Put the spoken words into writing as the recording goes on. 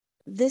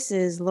This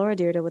is Laura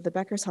Dyrda with the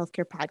Becker's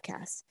Healthcare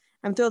Podcast.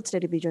 I'm thrilled today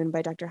to be joined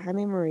by Dr.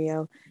 Jaime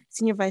Murillo,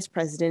 Senior Vice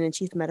President and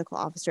Chief Medical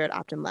Officer at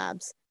Optum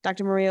Labs.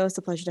 Dr. Murillo, it's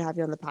a pleasure to have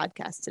you on the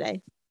podcast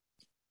today.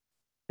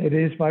 It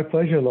is my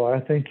pleasure,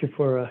 Laura. Thank you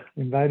for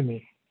inviting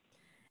me.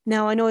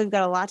 Now, I know we've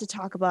got a lot to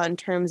talk about in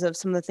terms of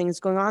some of the things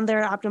going on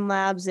there at Optum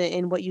Labs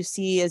and what you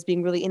see as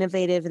being really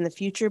innovative in the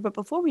future. But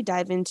before we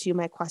dive into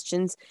my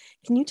questions,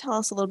 can you tell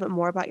us a little bit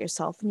more about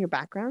yourself and your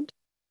background?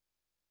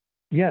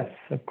 Yes,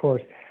 of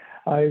course.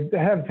 I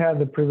have had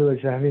the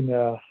privilege of having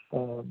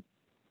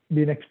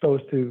been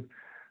exposed to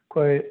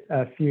quite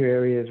a few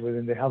areas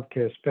within the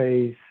healthcare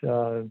space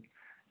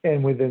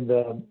and within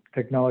the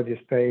technology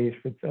space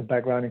with a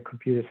background in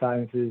computer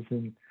sciences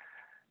and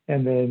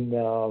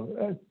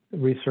then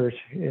research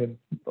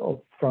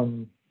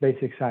from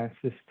basic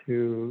sciences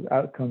to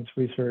outcomes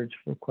research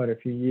for quite a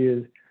few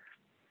years.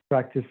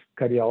 Practiced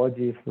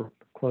cardiology for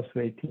close to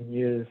 18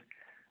 years.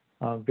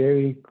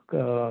 Very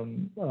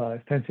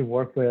extensive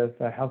work with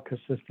the healthcare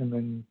system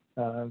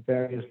in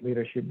various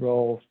leadership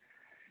roles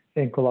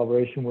in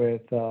collaboration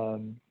with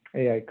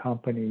AI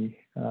company,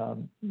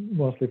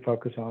 mostly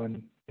focused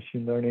on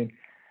machine learning.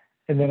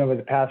 And then over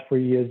the past 4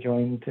 years,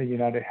 joined the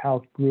United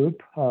Health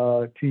Group.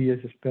 2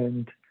 years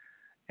spent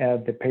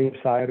at the payer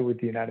side with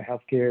the United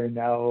Healthcare, and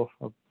now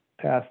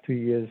past 2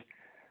 years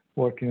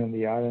working on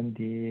the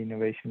R&D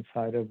innovation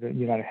side of the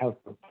United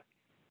Health Group.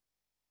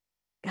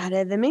 Got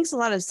it. That makes a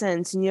lot of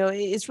sense. And,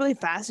 it's really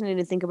fascinating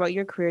to think about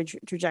your career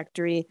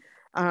trajectory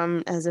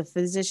as a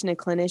physician and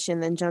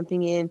clinician, then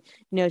jumping in,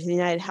 to the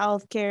United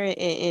Healthcare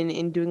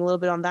and doing a little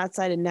bit on that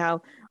side and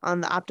now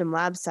on the Optum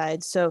Lab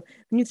side. So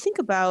when you think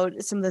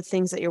about some of the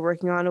things that you're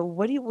working on,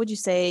 would you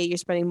say you're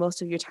spending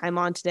most of your time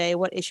on today?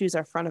 What issues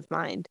are front of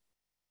mind?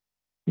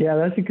 Yeah,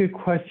 that's a good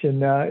question.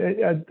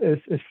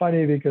 It's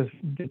funny because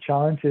the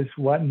challenge is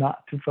what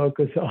not to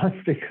focus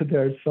on because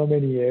there are so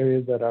many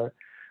areas that are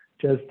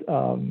just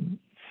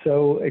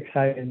so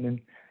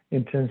exciting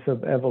in terms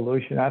of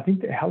evolution. I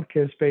think the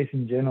healthcare space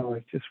in general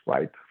is just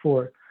ripe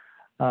for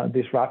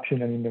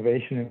disruption and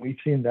innovation, and we've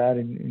seen that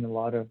in a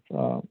lot of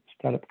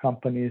startup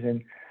companies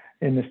and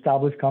in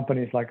established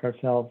companies like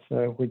ourselves,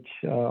 which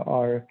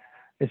are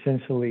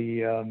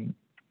essentially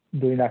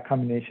doing that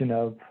combination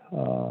of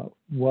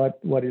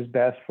what is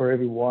best for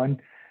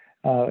everyone,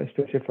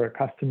 especially for our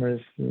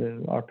customers,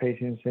 our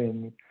patients,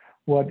 and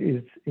what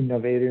is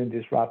innovative and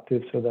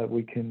disruptive so that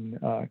we can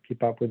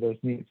keep up with those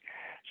needs.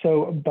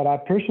 So, but I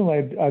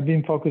personally, I've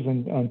been focused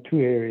on two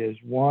areas.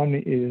 One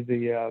is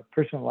the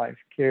personalized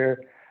care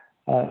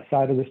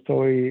side of the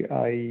story.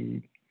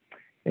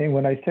 And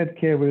when I said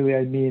care, really,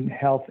 I mean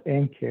health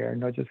and care,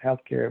 not just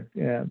healthcare,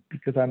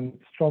 because I'm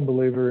a strong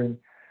believer in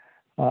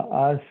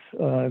us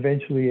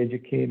eventually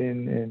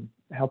educating and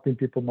helping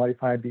people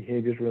modify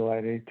behaviors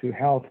related to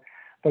health.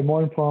 But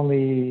more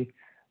importantly,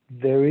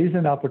 there is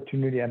an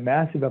opportunity, a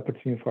massive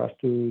opportunity for us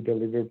to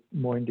deliver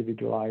more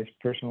individualized,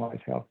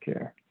 personalized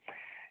healthcare.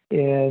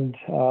 And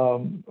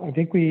I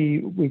think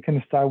we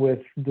can start with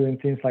doing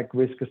things like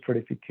risk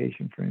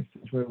stratification, for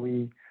instance, where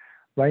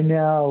right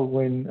now,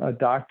 when a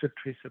doctor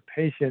treats a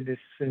patient, is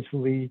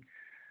essentially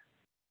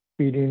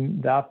treating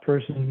that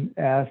person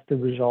as the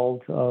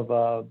result of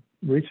a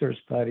research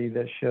study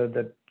that showed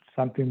that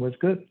something was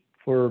good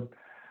for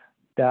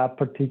that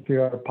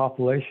particular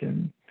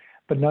population,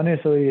 but not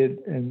necessarily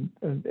in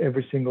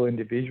every single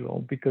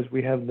individual because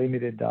we have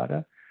limited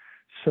data.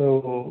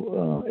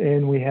 So,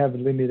 and we have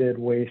limited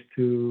ways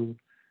to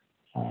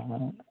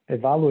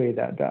evaluate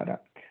that data.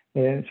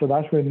 And so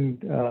that's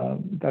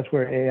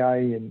where AI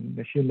and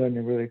machine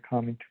learning really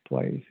come into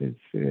place. It's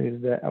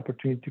the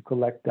opportunity to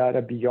collect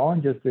data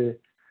beyond just the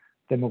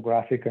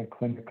demographic and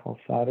clinical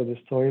side of the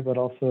story, but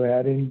also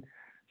adding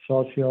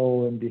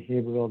social and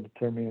behavioral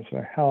determinants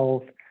of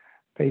health,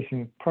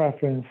 patient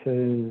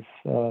preferences,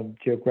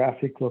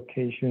 geographic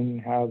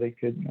location, how they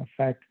could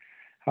affect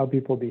how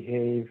people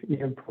behave,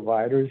 even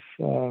providers'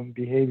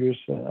 behaviors,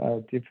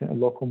 different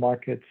local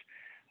markets.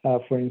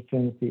 For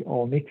instance, the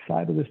omics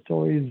side of the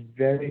story is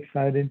very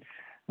exciting.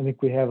 I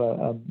think we have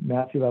a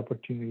massive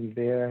opportunity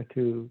there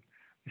to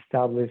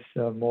establish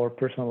more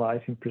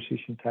personalized and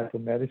precision type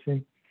of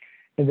medicine,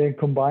 and then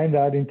combine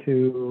that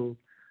into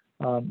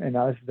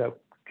analysis that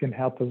can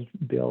help us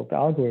build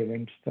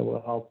algorithms that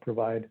will help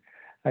provide,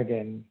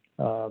 again,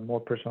 more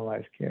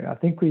personalized care. I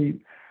think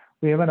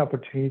we have an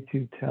opportunity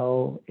to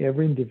tell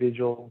every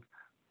individual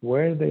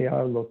where they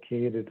are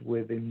located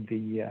within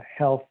the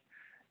health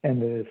and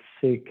the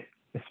sick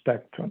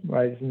spectrum,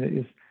 right?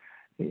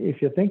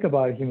 If you think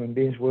about human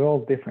beings, we're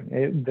all different.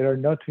 There are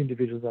no two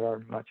individuals that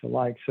are much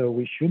alike, so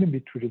we shouldn't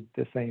be treated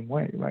the same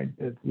way, right?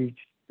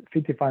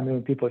 55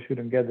 million people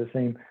shouldn't get the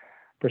same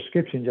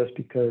prescription just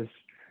because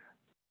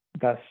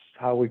that's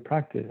how we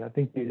practice. I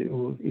think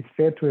it's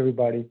fair to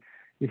everybody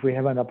if we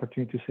have an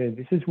opportunity to say,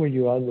 this is where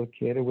you are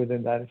located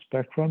within that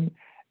spectrum,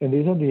 and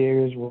these are the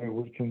areas where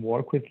we can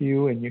work with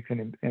you and you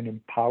can and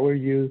empower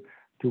you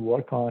to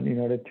work on in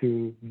order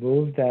to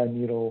move that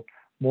needle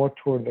more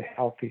toward the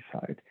healthy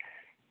side.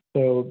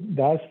 So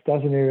that's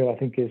an area I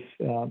think is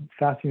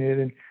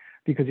fascinating.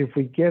 Because if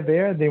we get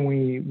there, then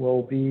we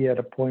will be at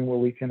a point where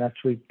we can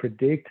actually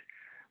predict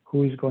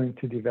who's going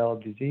to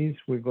develop disease.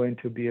 We're going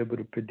to be able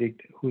to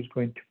predict who's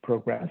going to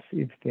progress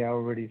if they are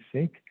already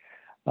sick,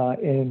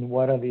 and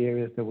what are the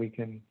areas that we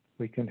can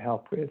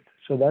help with.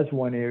 So that's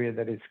one area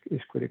that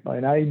is critical.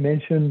 And I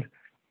mentioned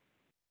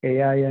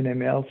AI and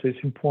ML, so it's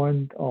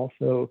important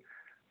also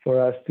for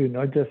us to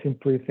not just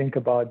simply think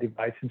about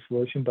device and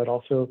solution, but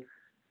also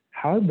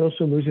how those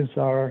solutions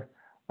are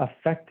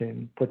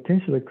affecting,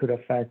 potentially could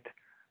affect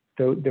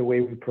the way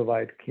we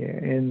provide care.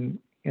 And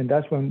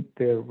that's when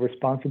the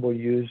responsible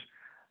use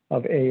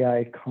of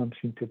AI comes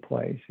into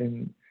place.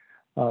 And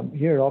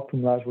here at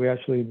Optum Labs, we're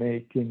actually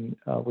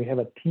we have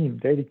a team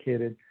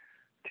dedicated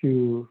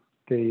to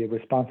the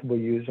responsible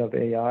use of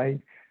AI,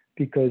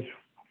 because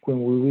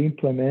when we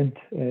implement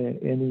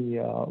any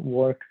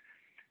work,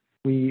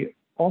 we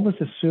almost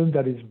assume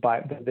that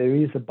that there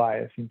is a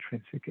bias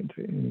intrinsic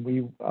into it, and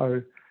we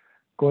are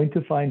going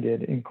to find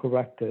it and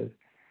correct it,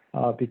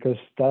 because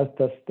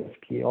that's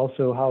key.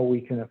 Also, how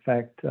we can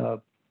affect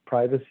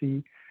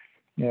privacy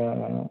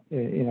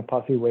in a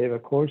positive way,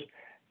 of course,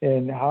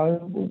 and how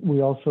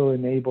we also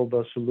enable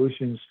those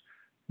solutions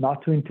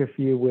not to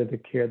interfere with the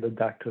care that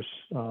doctors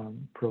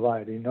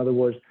provide. In other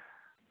words,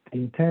 the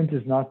intent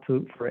is not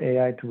for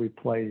AI to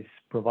replace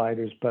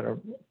providers, but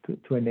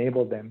to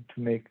enable them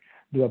to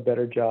do a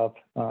better job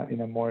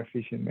in a more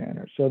efficient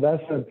manner. So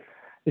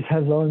it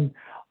has own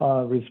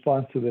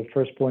response to the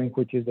first point,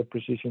 which is the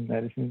precision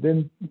medicine.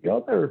 Then the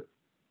other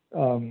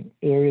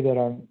area that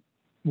I'm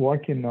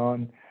working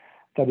on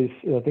that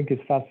I think is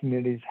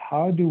fascinating is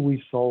how do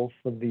we solve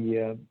for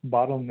the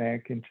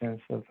bottleneck in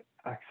terms of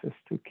access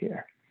to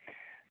care.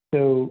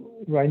 So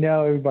right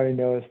now, everybody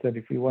knows that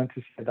if we want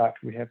to see a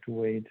doctor, we have to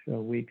wait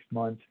weeks,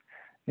 months,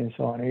 and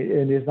so on.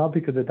 And it's not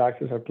because the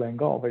doctors are playing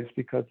golf, it's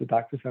because the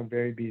doctors are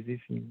very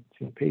busy seeing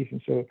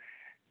patients. So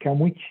can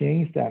we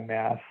change that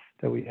math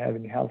that we have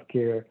in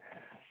healthcare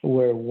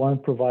where one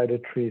provider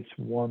treats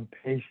one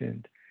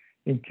patient,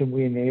 and can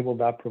we enable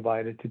that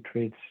provider to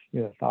treat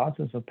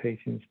thousands of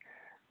patients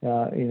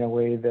in a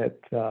way that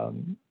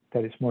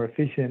is more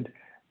efficient,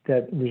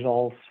 that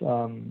resolves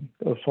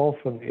or solves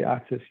for the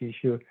access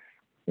issue,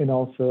 and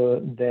also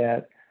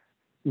that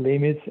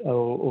limits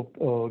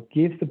or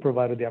gives the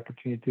provider the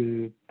opportunity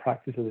to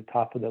practice at the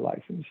top of the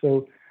license.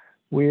 So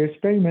we're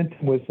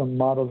experimenting with some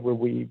models where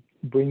we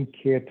bring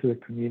care to the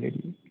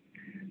community.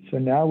 So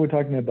now we're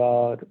talking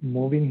about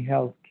moving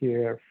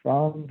healthcare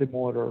from the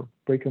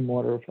brick and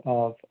mortar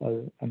of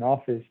an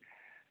office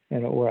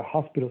or a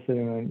hospital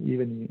setting, or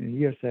even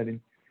in a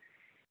setting,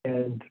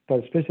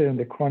 but especially on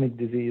the chronic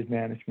disease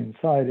management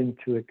side,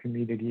 into a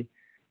community,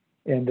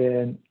 and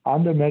then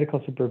under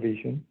medical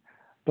supervision,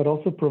 but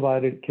also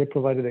care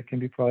provided that can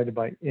be provided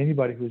by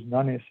anybody who's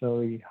not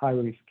necessarily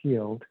highly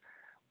skilled,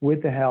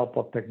 with the help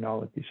of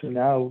technology. So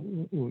now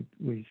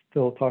we're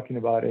still talking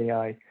about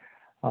AI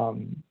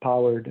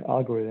powered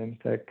algorithms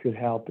that could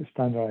help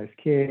standardize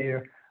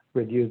care,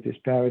 reduce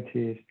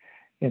disparities,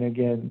 and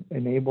again,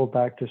 enable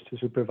doctors to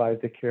supervise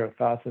the care of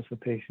thousands of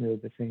patients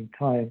at the same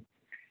time,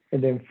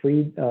 and then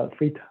free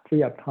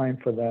up time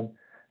for them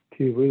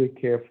to really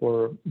care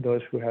for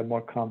those who have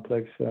more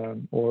complex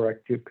or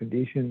acute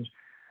conditions,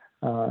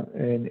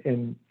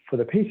 and for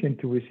the patient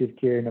to receive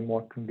care in a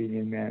more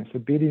convenient manner. So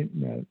building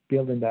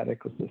that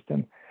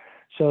ecosystem.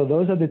 So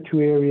those are the two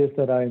areas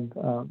that I'm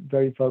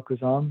very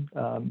focused on.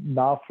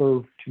 Not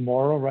for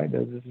tomorrow, right?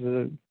 This is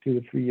a 2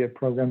 to 3 year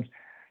programs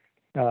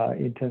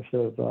in terms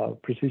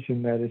of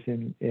precision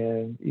medicine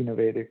and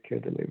innovative care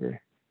delivery.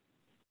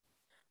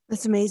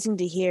 That's amazing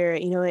to hear,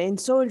 and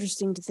so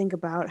interesting to think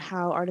about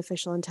how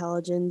artificial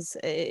intelligence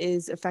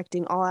is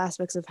affecting all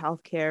aspects of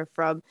healthcare,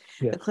 from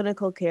the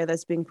clinical care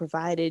that's being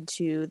provided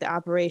to the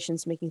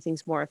operations, making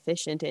things more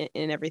efficient and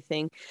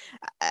everything.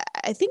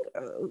 I think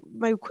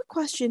my quick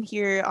question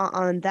here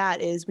on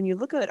that is, when you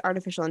look at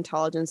artificial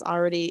intelligence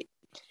already,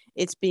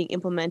 it's being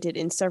implemented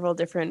in several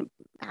different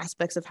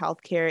aspects of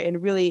healthcare,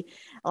 and really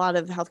a lot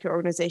of healthcare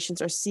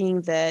organizations are seeing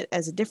that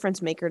as a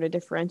difference maker and a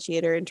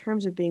differentiator in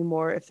terms of being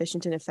more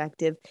efficient and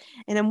effective.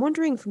 And I'm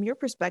wondering, from your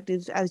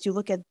perspective, as you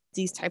look at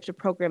these types of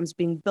programs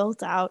being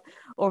built out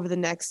over the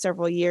next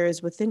several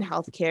years within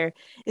healthcare,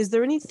 is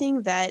there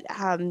anything that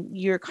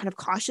you're kind of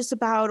cautious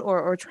about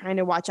or trying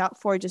to watch out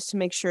for, just to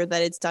make sure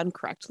that it's done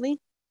correctly?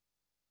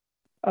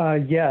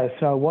 Yes,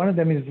 one of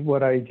them is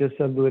what I just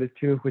alluded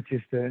to, which is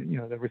the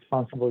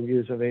responsible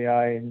use of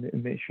AI, and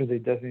make sure that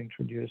it doesn't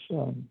introduce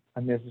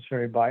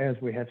unnecessary bias.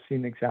 We have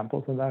seen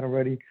examples of that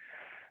already.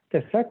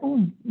 The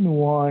second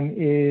one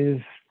is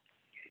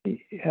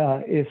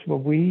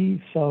what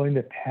we saw in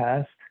the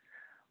past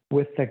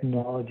with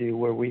technology,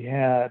 where we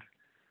had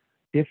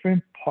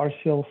different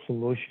partial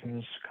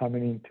solutions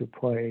coming into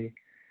play,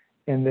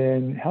 and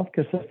then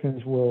healthcare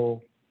systems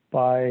will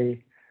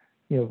buy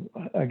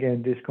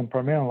again, these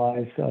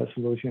compartmentalized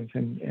solutions,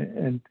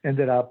 and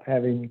ended up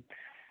having,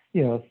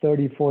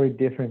 30, 40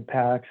 different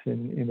packs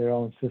in their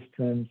own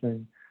systems,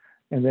 and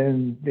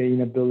then the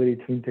inability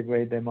to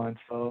integrate them on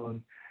its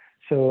own.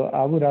 So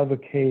I would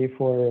advocate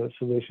for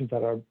solutions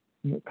that are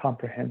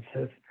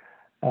comprehensive,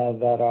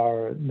 that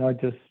are not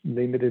just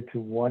limited to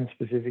one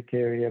specific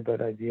area,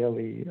 but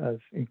ideally as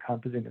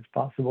encompassing as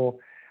possible.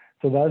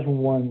 So that's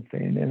one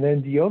thing. And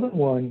then the other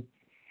one,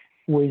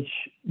 which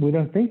we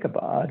don't think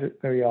about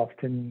very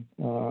often,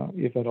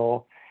 if at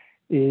all,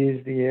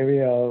 is the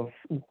area of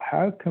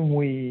how can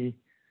we,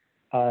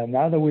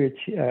 now that we're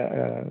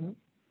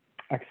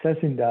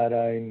accessing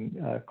data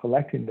and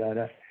collecting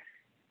data,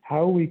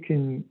 how we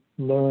can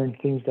learn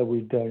things that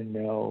we don't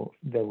know,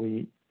 that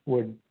we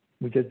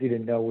just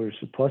didn't know we were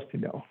supposed to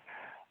know.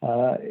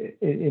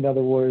 In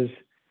other words,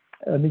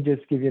 let me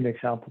just give you an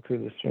example to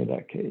illustrate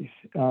that case.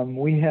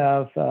 We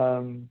have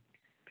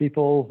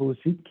people who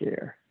seek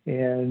care,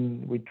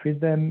 and we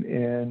treat them,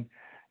 and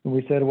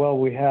we said, well,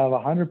 we have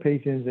 100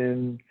 patients,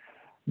 and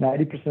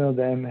 90% of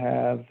them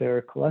have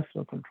their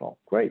cholesterol control.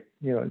 Great,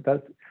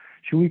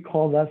 should we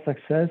call that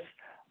success?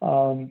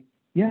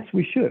 Yes,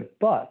 we should.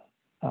 But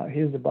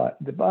here's the but.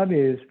 The but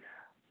is,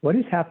 what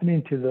is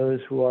happening to those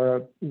who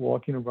are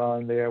walking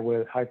around there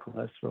with high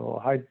cholesterol,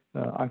 high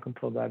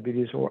uncontrolled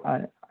diabetes, or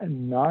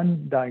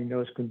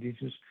non-diagnosed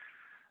conditions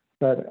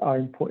that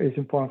is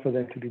important for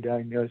them to be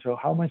diagnosed? So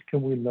how much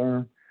can we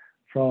learn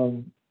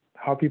from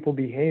how people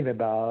behave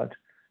about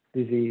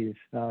disease,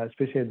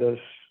 especially those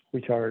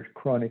which are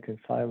chronic and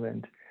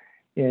silent?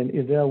 And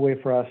is there a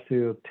way for us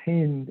to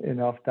obtain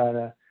enough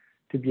data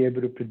to be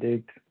able to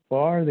predict what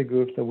are the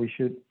groups that we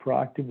should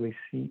proactively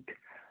seek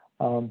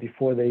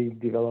before they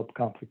develop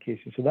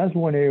complications? So that's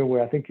one area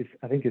where I think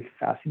it's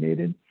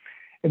fascinating.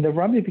 And the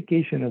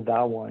ramification of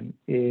that one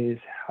is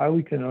how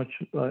we can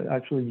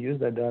actually use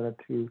that data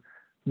to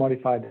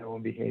modify their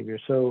own behavior.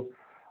 So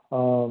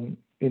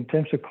in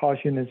terms of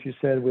caution, as you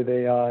said, with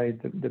AI,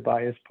 the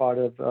bias part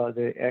of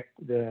the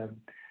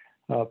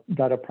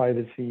data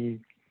privacy,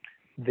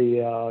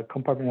 the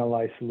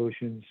compartmentalized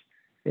solutions,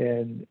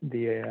 and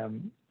the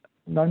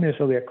not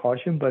necessarily a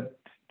caution, but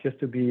just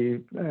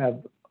to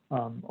have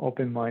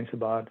open minds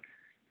about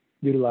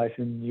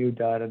utilizing new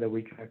data that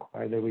we can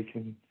acquire, that we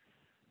can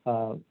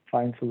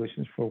find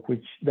solutions for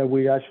that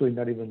we're actually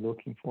not even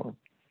looking for.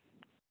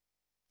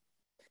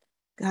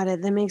 Got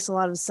it. That makes a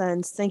lot of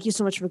sense. Thank you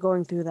so much for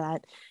going through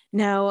that.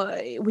 Now,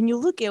 when you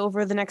look at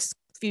over the next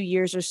few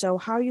years or so,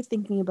 how are you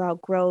thinking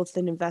about growth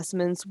and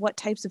investments? What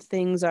types of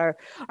things are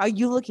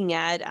you looking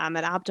at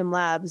Optum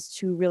Labs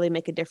to really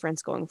make a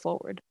difference going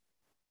forward?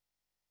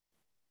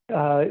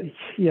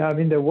 Yeah, I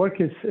mean, the work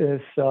is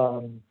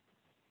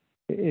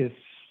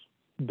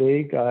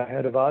big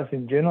ahead of us.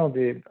 In general,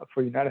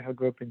 for United Health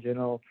Group in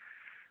general,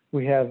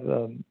 we have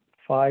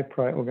 5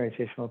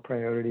 organizational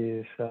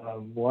priorities.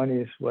 One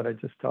is what I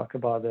just talked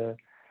about, the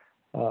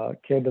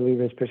care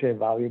delivery, especially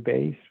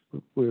value-based.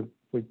 We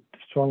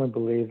strongly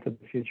believe that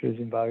the future is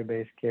in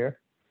value-based care,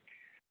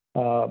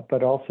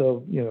 but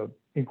also,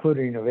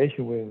 including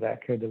innovation with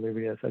that care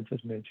delivery, as I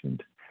just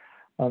mentioned.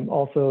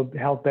 Also,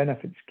 health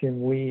benefits.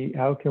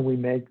 How can we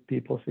make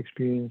people's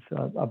experience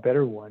a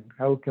better one?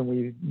 How can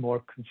we be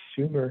more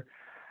consumer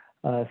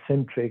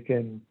centric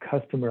and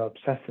customer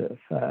obsessive?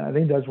 I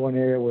think that's one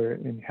area where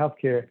in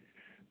healthcare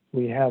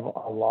we have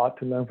a lot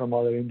to learn from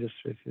other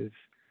industries. Is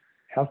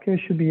healthcare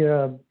should be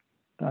an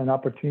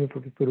opportunity for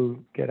people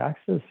to get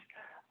access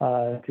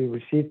to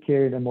receive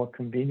care in a more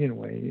convenient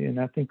way, and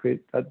I think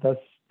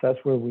that's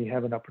where we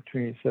have an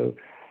opportunity. So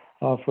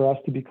for us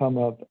to become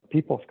a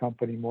people's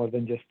company more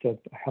than just a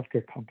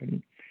healthcare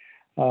company.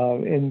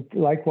 And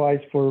likewise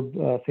for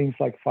things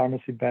like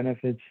pharmacy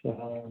benefits,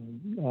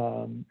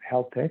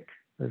 health tech,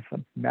 there's a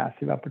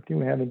massive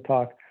opportunity. We haven't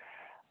talked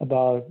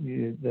about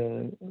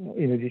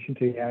in addition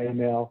to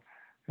AIML,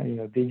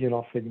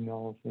 digital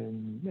signals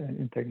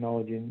and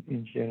technology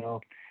in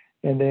general.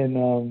 And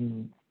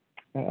then,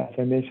 as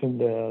I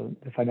mentioned, the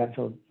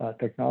financial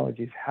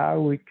technologies.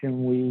 How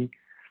can we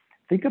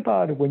think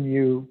about when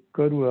you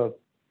go to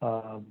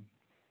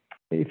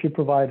if you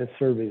provide a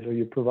service or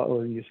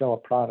you sell a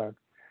product,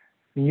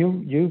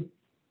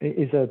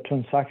 it's a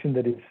transaction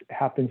that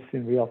happens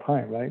in real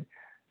time, right?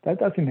 That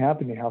doesn't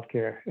happen in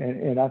healthcare,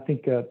 and I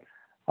think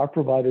our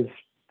providers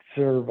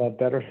serve a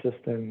better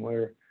system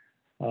where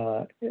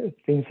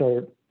things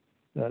are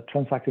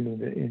transacted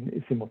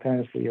in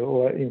simultaneously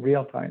or in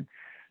real time.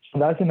 So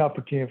that's an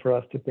opportunity for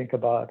us to think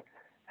about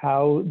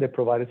how the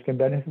providers can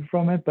benefit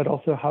from it, but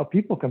also how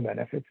people can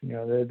benefit.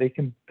 They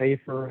can pay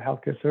for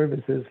healthcare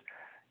services,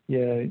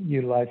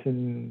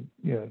 utilizing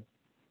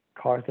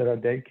cards that are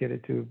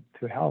dedicated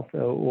to health,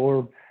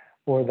 or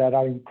that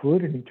are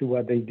included into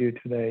what they do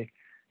today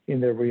in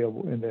their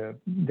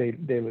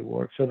daily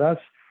work. So that's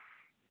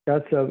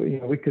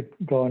we could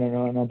go on and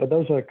on and on, but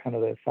those are kind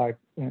of the 5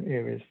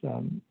 areas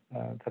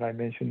that I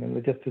mentioned.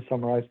 And just to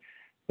summarize,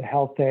 the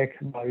health tech,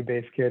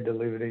 value-based care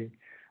delivery,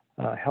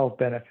 health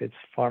benefits,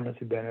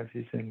 pharmacy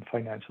benefits, and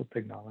financial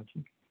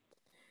technology.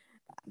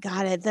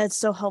 Got it. That's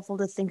so helpful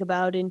to think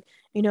about. And,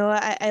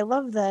 I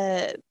love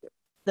the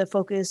the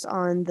focus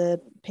on the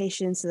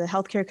patients and the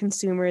healthcare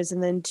consumers,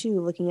 and then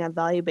two, looking at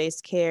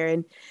value-based care.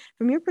 And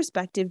from your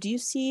perspective, do you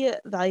see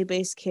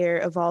value-based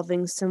care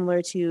evolving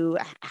similar to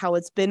how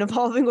it's been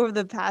evolving over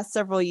the past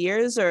several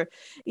years? Or,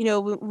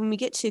 when we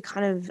get to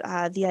kind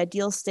of the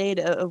ideal state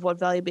of what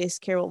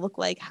value-based care will look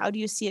like, how do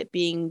you see it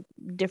being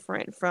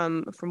different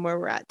from where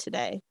we're at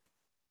today?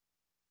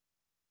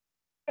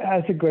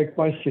 That's a great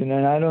question,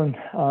 and I don't.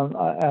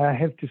 I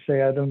have to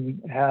say I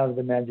don't have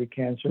the magic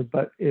answer.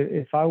 But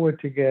if I were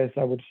to guess,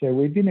 I would say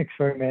we've been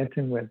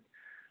experimenting with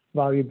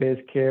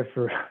value-based care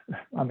for,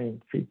 I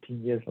mean,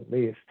 15 years at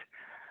least.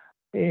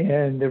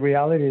 And the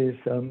reality is,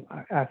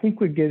 I think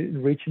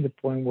reaching the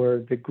point where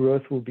the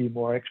growth will be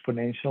more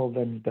exponential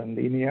than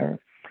linear,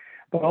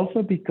 but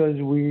also because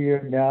we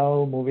are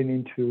now moving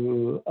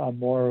into a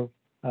more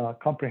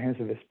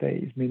comprehensive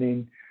space,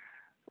 meaning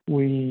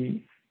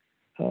we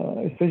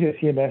especially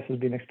CMS has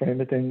been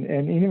experimenting,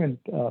 and even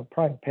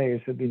private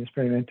payers have been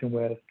experimenting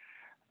with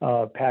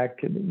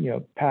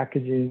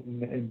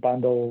packaging and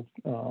bundle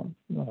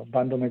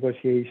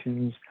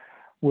negotiations,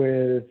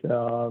 with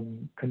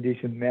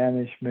condition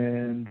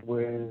management,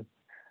 with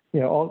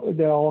there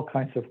are all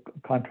kinds of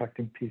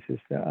contracting pieces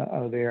that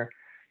are there.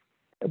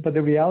 But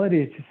the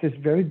reality is it's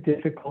very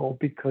difficult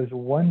because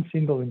one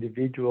single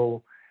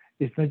individual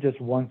is not just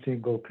one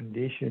single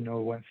condition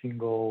or one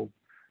single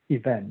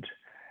event.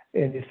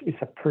 And it's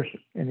a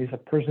person, and it's a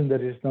person that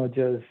is not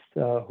just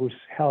whose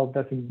health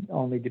doesn't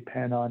only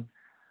depend on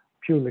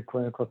purely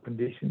clinical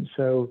conditions.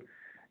 So,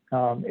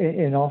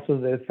 and also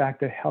the fact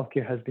that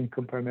healthcare has been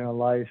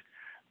compartmentalized,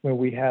 where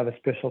we have a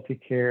specialty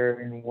care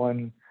in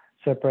one,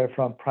 separate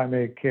from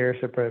primary care,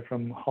 separate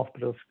from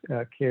hospital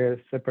care,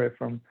 separate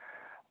from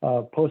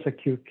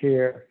post-acute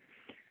care.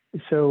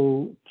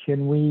 So,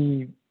 can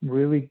we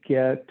really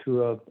get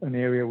to an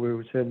area where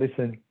we say,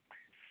 listen,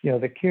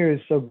 the care is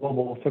so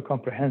global, so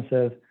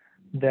comprehensive,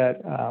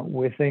 that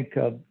we think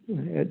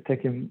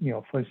taking,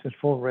 for instance,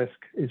 full risk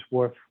is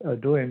worth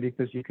doing,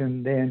 because you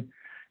can then,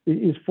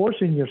 it's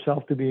forcing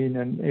yourself to be in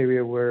an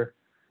area where,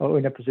 or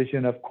in a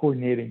position of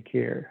coordinating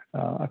care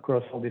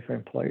across all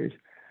different players.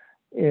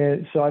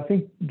 And so I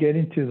think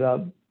getting to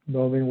that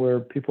moment where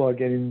people are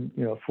getting,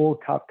 full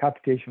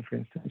capitation, for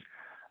instance,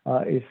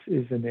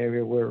 is an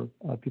area where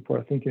people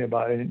are thinking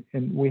about it.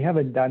 And we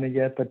haven't done it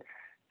yet, but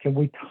can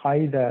we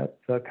tie the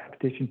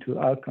capitation to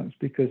outcomes?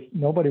 Because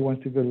nobody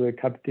wants to go to a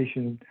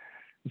capitation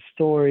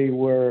story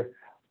where,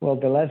 well,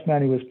 the less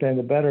money we spend,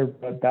 the better,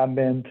 but that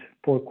meant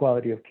poor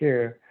quality of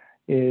care.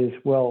 Is,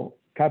 well,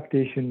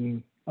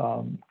 capitation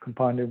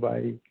compounded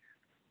by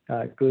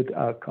good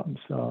outcomes,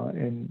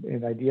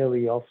 and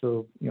ideally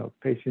also,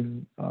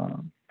 patients'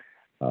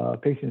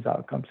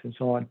 outcomes and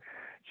so on.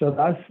 So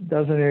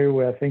that's an area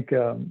where I think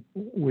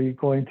we're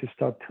going to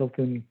start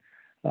tilting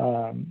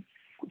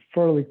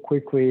fairly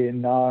quickly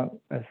and not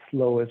as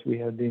slow as we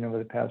have been over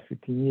the past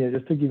 15 years.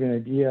 Just to give you an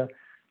idea,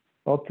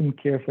 Optum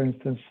Care, for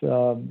instance,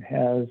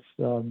 has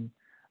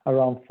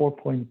around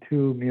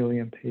 4.2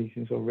 million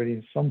patients already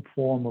in some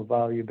form of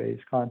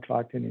value-based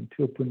contracting, and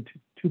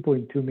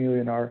 2.2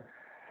 million are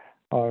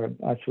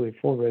actually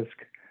full risk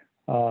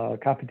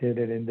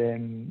capitated. And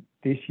then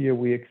this year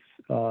we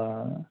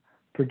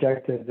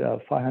projected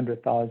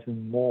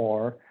 500,000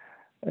 more.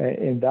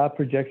 And that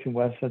projection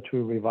was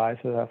actually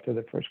revised after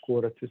the first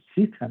quarter to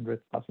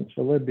 600,000,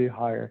 so a little bit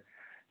higher.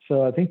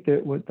 So I think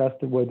that's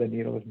the way the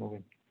needle is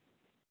moving.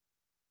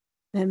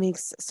 That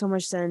makes so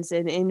much sense.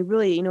 And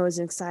really, it's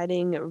an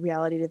exciting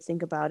reality to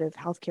think about if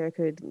healthcare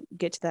could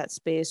get to that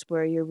space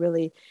where you're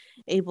really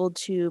able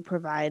to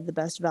provide the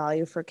best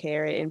value for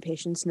care and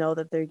patients know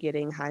that they're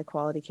getting high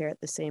quality care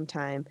at the same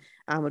time,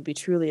 would be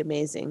truly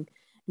amazing.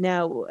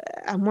 Now,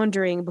 I'm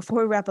wondering,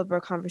 before we wrap up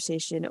our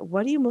conversation,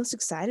 what are you most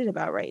excited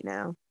about right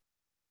now?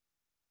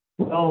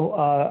 Well,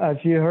 as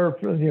you heard,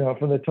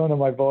 from the tone of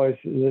my voice,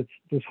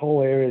 this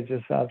whole area is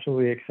just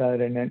absolutely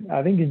exciting. And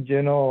I think in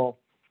general,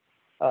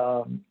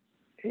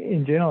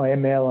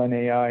 ML and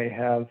AI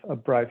have a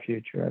bright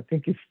future. I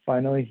think it's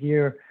finally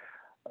here.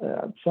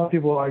 Some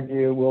people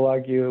will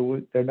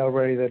argue they're not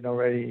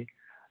ready.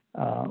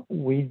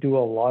 We do a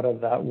lot of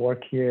that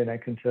work here, and I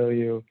can tell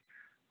you,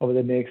 over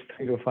the next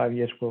 3 to 5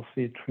 years, we'll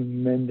see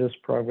tremendous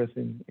progress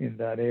in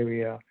that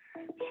area.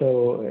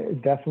 So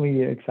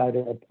definitely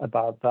excited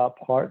about that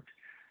part,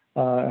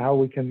 how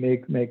we can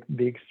make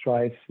big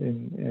strides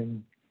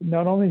in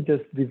not only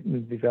just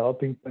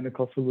developing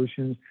clinical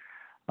solutions,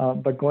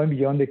 but going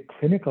beyond the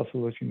clinical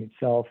solution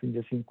itself, and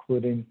just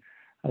including,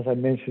 as I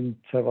mentioned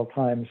several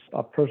times,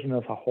 a person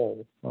as a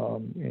whole,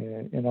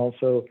 and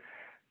also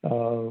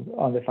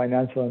on the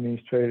financial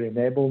administrative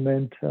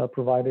enablement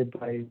provided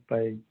by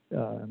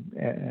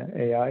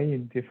AI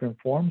in different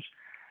forms.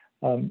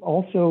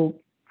 Also,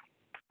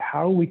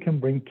 how we can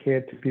bring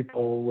care to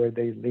people where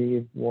they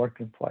live, work,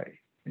 and play.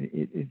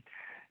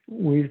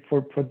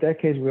 For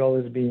decades, we've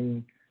always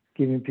been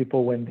giving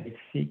people when they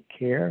seek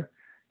care.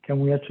 Can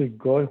we actually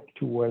go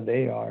to where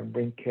they are and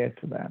bring care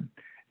to them,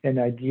 and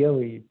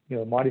ideally,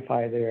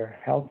 modify their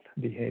health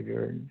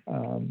behavior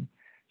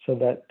so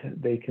that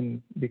they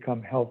can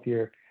become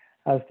healthier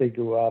as they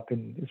grow up,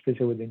 and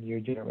especially with the new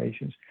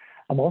generations.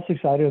 I'm also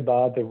excited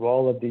about the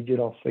role of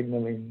digital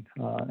signaling,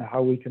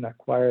 how we can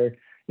acquire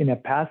in a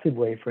passive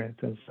way, for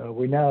instance.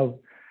 We now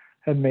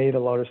have made a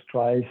lot of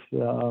strides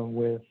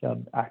with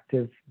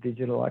active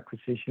digital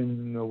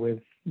acquisition with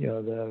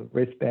the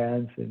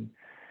wristbands and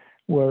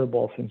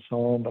wearables and so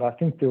on. But I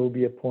think there will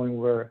be a point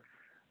where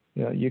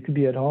you could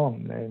be at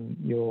home and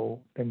your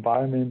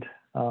environment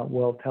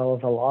will tell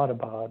us a lot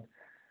about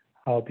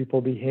how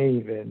people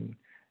behave, and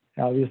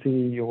obviously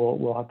you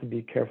will have to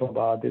be careful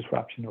about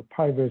disruption of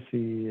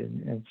privacy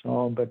and so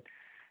on. But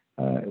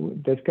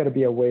there's got to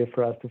be a way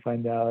for us to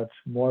find out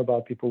more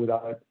about people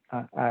without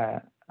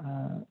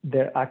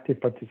their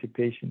active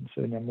participation,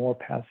 so in a more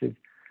passive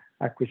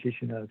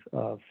acquisition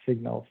of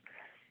signals.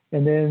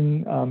 And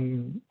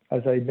then,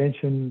 as I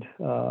mentioned,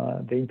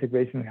 the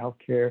integration of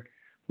healthcare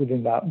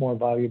within that more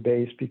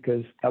value-based,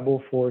 because that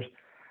will force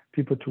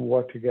people to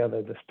work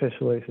together, the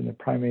specialists in the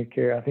primary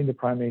care. I think the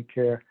primary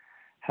care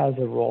has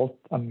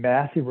a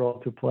massive role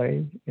to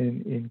play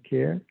in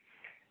care,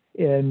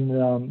 and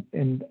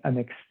an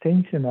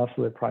extension also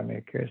of the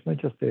primary care. It's not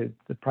just the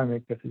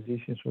primary care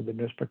physicians or the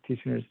nurse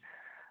practitioners.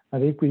 I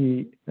think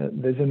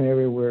there's an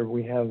area where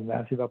we have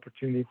massive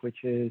opportunity,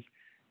 which is,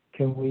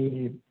 can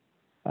we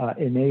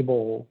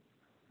enable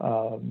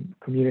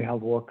community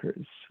health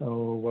workers? So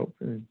what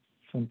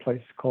some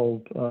places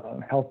called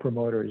health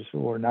promoters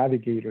or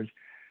navigators,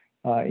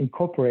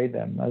 incorporate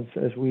them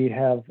as we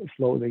have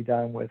slowly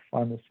done with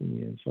pharmacy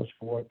and social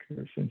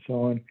workers and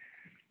so on.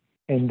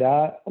 And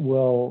that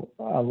will,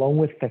 along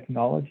with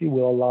technology,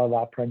 will allow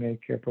that primary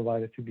care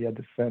provider to be at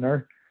the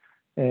center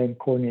and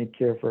coordinate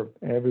care for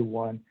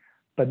everyone,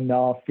 but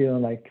not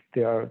feeling like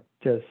they are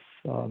just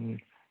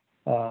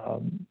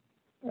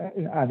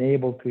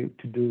unable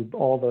to do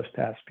all those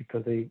tasks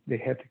because they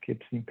have to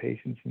keep seeing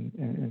patients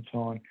and so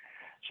on.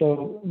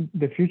 So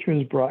the future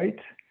is bright.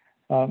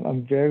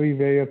 I'm very,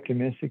 very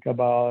optimistic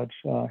about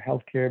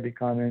healthcare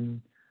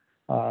becoming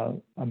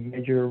a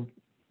major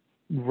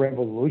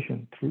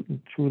revolution,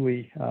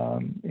 truly,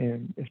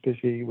 and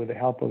especially with the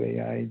help of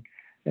AI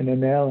and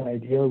ML. And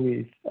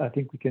ideally, I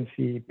think we can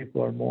see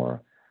people are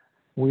more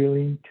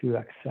willing to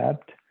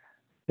accept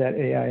that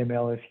AI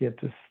ML is here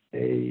to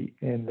stay,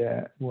 and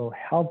that will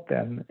help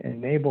them,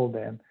 enable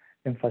them,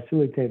 and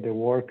facilitate their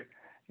work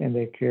and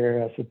their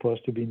care as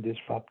opposed to being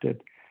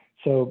disrupted.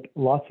 So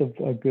lots of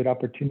good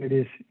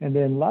opportunities. And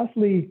then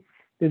lastly,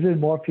 this is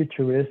more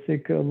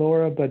futuristic,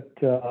 Laura, but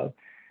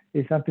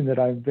it's something that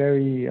I'm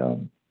very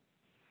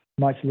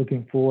much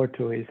looking forward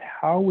to, is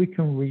how we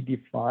can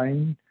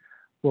redefine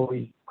what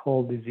we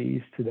call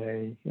disease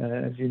today.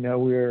 As you know,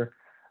 we're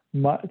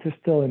just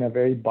still in a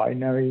very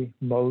binary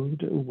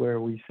mode where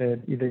we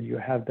said either you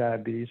have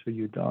diabetes or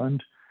you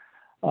don't.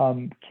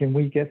 Can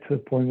we get to a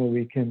point where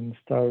we can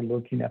start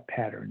looking at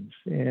patterns?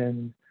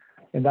 And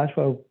that's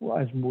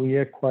why, as we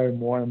acquire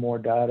more and more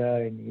data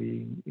and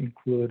we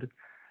include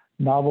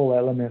novel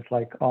elements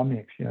like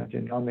omics,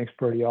 genomics,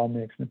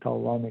 proteomics,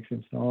 metabolomics,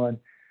 and so on,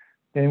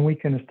 then we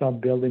can start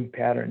building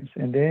patterns.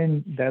 And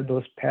then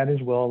those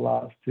patterns will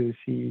allow us to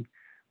see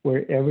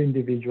where every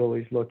individual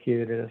is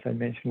located, as I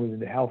mentioned,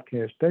 within the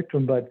healthcare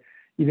spectrum. But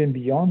even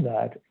beyond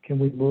that, can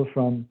we move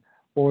from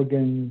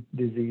organ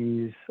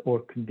disease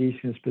or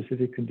conditions,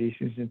 specific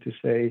conditions, into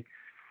say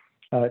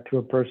to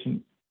a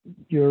person,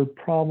 your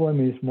problem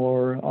is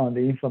more on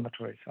the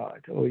inflammatory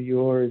side, or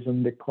yours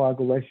on the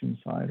coagulation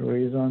side, or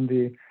is on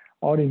the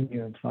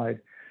autoimmune side,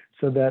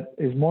 so that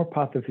is more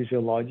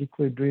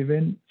pathophysiologically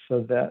driven,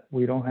 so that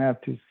we don't have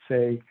to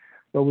say,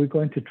 well, we're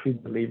going to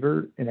treat the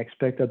liver and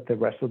expect that the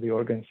rest of the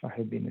organs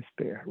have been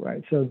spared,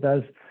 right? So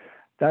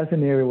that's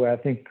an area where I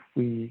think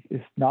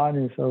it's not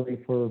necessarily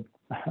for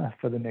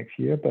the next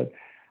year, but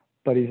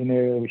it's an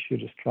area we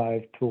should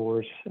strive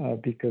towards,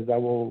 because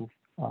that will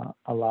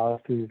allow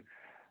us to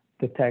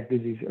detect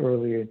disease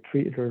earlier,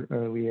 treat it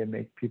earlier, and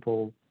make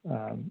people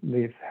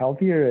live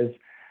healthier. As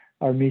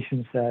our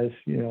mission says,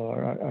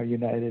 our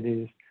United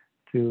is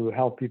to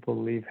help people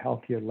live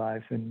healthier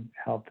lives and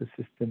help the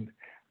system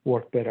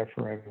work better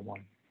for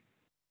everyone.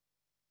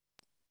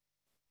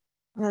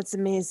 That's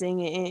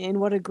amazing. And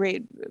what a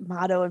great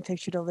motto and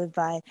picture to live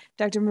by.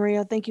 Dr.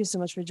 Murillo, thank you so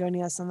much for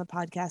joining us on the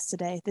podcast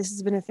today. This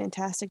has been a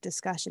fantastic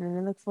discussion, and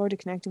I look forward to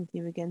connecting with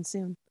you again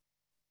soon.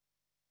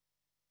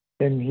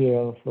 Same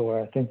here,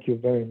 Laura. Thank you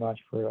very much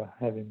for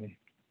having me.